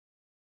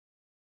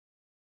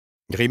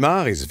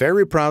Grimard is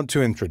very proud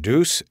to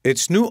introduce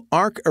its new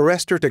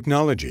Arrestor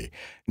Technology,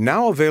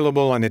 now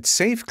available on its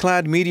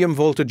SafeClad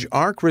medium-voltage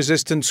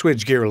arc-resistant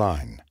switchgear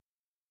line.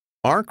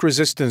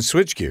 Arc-resistant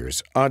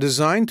switchgears are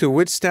designed to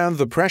withstand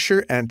the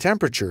pressure and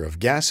temperature of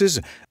gases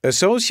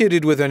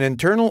associated with an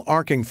internal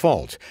arcing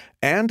fault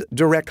and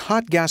direct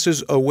hot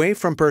gases away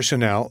from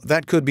personnel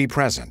that could be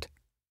present.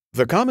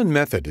 The common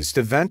method is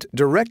to vent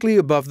directly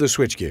above the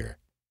switchgear.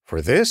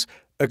 For this,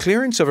 a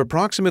clearance of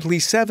approximately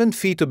 7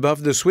 feet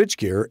above the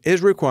switchgear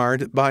is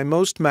required by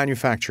most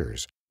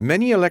manufacturers.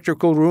 Many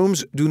electrical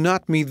rooms do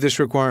not meet this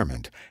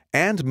requirement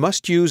and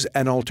must use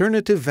an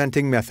alternative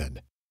venting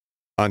method.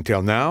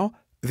 Until now,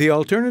 the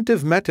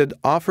alternative method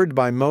offered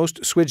by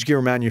most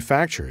switchgear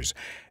manufacturers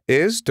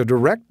is to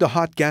direct the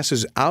hot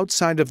gases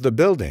outside of the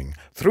building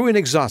through an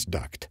exhaust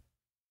duct.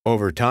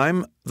 Over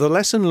time, the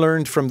lesson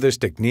learned from this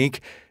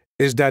technique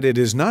is that it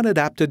is not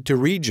adapted to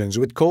regions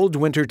with cold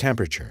winter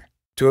temperature.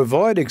 To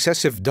avoid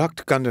excessive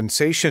duct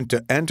condensation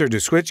to enter the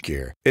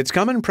switchgear, it's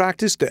common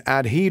practice to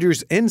add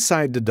heaters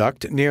inside the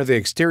duct near the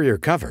exterior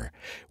cover,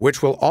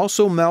 which will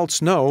also melt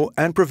snow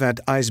and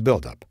prevent ice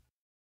buildup.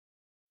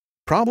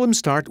 Problems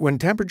start when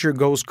temperature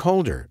goes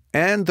colder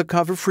and the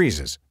cover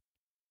freezes.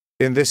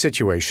 In this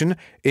situation,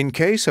 in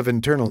case of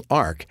internal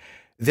arc,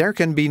 there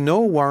can be no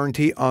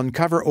warranty on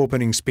cover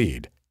opening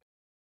speed.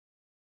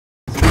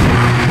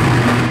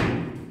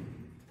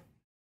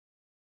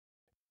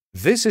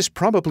 This is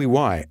probably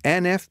why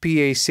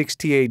NFPA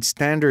 68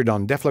 standard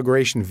on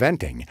deflagration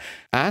venting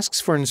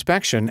asks for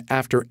inspection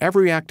after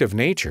every act of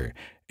nature,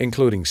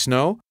 including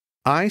snow,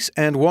 ice,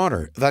 and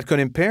water that could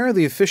impair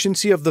the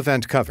efficiency of the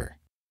vent cover.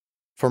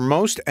 For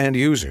most end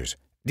users,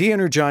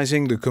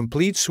 de-energizing the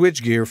complete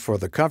switchgear for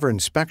the cover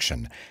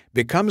inspection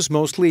becomes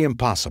mostly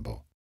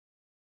impossible.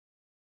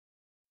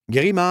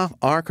 Grimard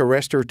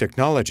Arrestor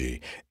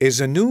Technology is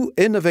a new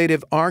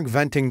innovative arc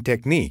venting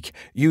technique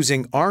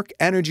using arc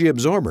energy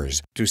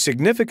absorbers to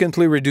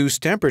significantly reduce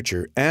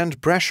temperature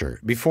and pressure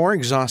before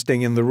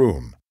exhausting in the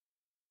room.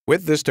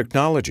 With this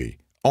technology,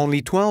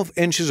 only 12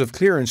 inches of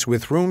clearance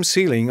with room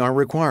ceiling are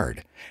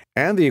required,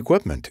 and the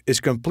equipment is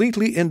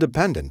completely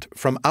independent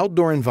from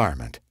outdoor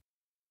environment.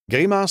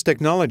 Grimard's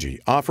technology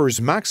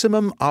offers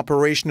maximum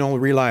operational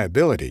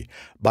reliability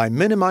by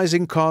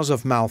minimizing cause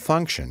of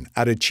malfunction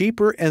at a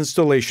cheaper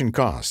installation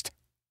cost.